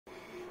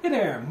Hey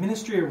there,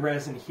 Ministry of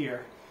Resin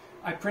here.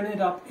 I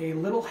printed up a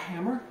little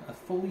hammer, a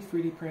fully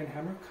 3D printed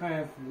hammer, kind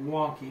of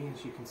wonky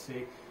as you can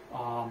see.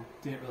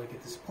 Didn't really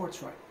get the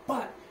supports right,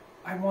 but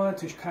I wanted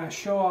to kind of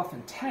show off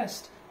and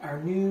test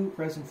our new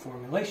resin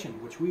formulation,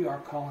 which we are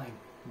calling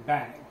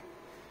Bang.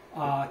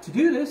 To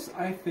do this,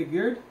 I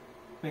figured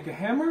make a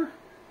hammer,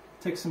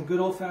 take some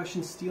good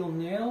old-fashioned steel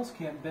nails,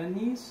 can't bend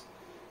these,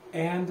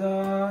 and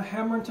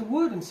hammer into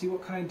wood and see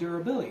what kind of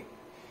durability.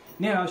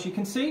 Now, as you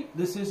can see,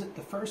 this isn't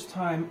the first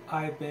time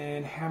I've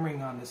been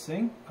hammering on this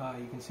thing.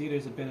 You can see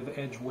there's a bit of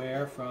edge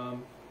wear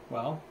from,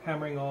 well,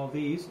 hammering all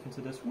these into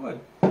this wood.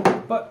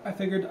 But I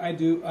figured I'd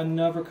do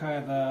another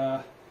kind of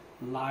a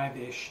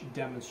live-ish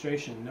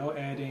demonstration. No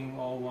editing,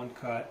 all one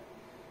cut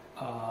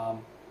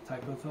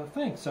type of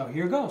thing. So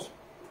here goes.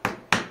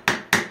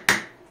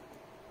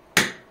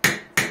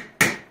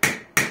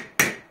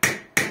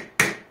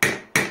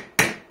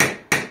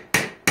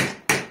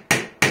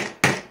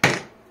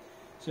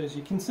 So as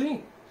you can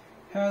see,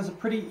 has a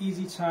pretty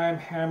easy time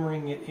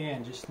hammering it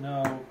in. Just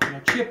no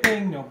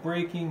chipping, no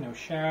breaking, no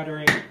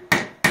shattering.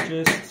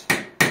 Just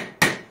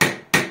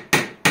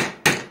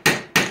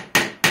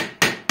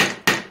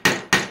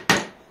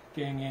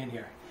getting in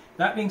here.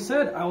 That being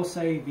said, I will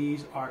say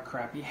these are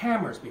crappy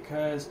hammers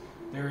because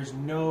there's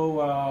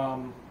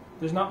no,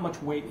 there's not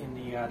much weight in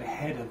the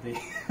head of the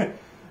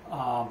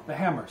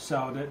hammer.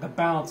 So the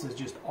balance is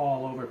just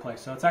all over the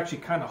place. So it's actually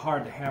kind of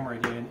hard to hammer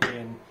it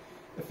in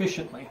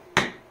efficiently.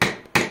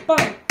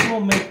 But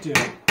we'll make do.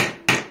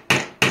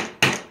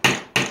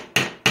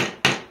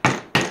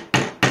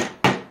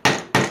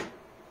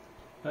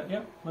 But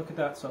yep, look at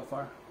that so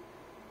far.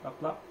 Blah,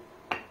 blah.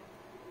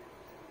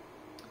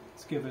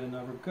 Let's give it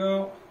another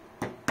go.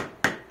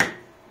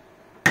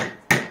 Just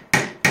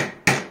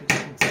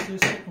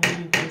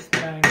consistently just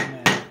bang them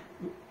in.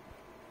 Oop.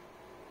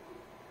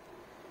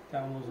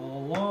 That one was a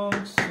little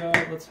long, so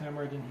let's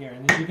hammer it in here.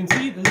 And as you can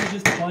see, this is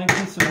just a blank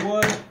piece of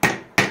wood.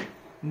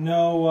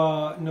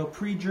 No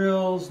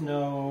pre-drills,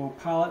 no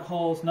pilot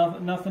holes,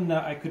 nothing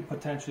that I could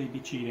potentially be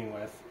cheating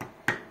with.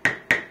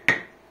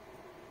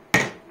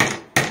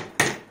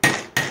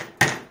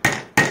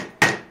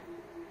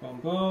 Boom,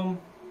 boom.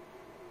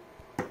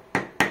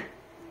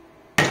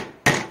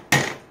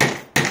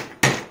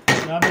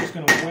 Now I'm just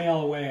going to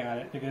wail away at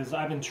it because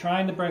I've been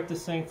trying to break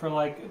this thing for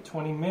like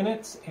 20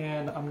 minutes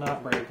and I'm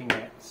not breaking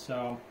it.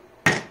 So.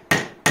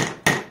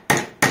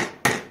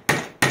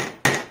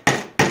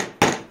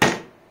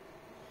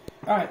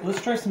 Alright,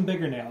 let's try some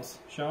bigger nails,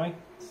 shall we?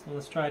 So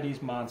let's try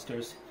these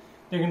monsters.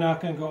 They're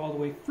not going to go all the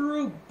way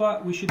through,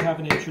 but we should have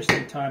an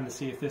interesting time to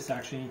see if this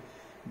actually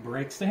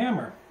breaks the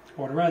hammer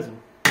or the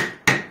resin.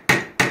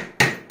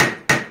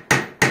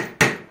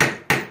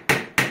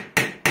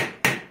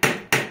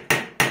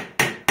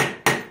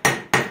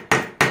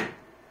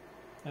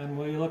 And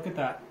will you look at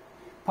that?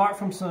 Apart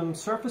from some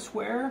surface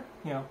wear,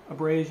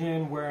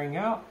 abrasion, wearing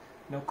out,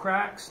 no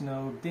cracks,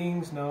 no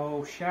dings,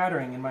 no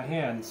shattering in my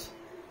hands.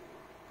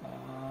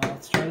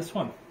 Let's try this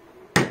one.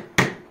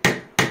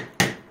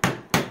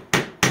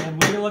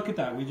 And will you look at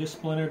that? We just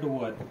splintered the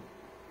wood.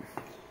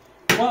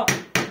 Well,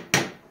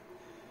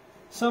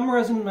 some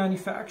resin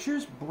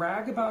manufacturers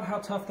brag about how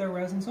tough their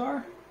resins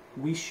are.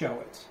 We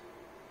show it.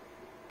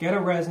 Get a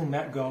resin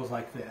that goes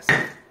like this.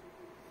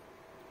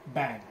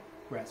 Bang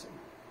resin.